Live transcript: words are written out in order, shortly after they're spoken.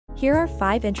Here are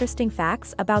 5 interesting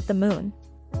facts about the moon.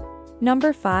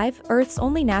 Number 5, Earth's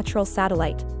only natural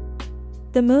satellite.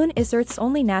 The moon is Earth's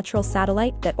only natural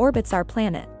satellite that orbits our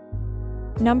planet.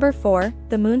 Number 4,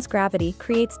 the moon's gravity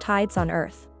creates tides on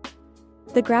Earth.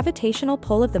 The gravitational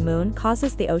pull of the moon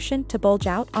causes the ocean to bulge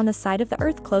out on the side of the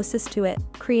Earth closest to it,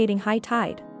 creating high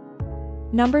tide.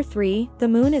 Number 3, the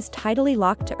moon is tidally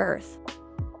locked to Earth.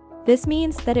 This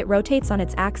means that it rotates on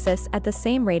its axis at the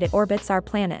same rate it orbits our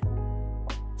planet.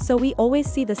 So we always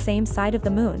see the same side of the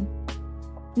moon.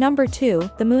 Number 2,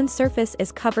 the moon's surface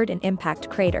is covered in impact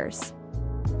craters.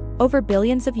 Over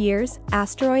billions of years,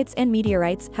 asteroids and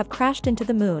meteorites have crashed into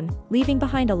the moon, leaving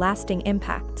behind a lasting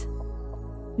impact.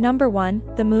 Number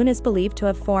 1, the moon is believed to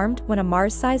have formed when a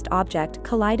Mars-sized object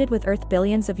collided with Earth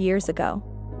billions of years ago.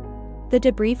 The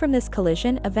debris from this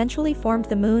collision eventually formed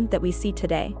the moon that we see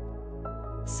today.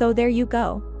 So there you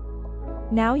go.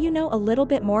 Now you know a little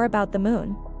bit more about the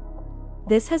moon.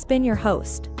 This has been your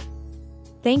host.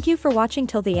 Thank you for watching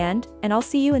till the end, and I'll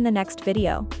see you in the next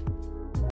video.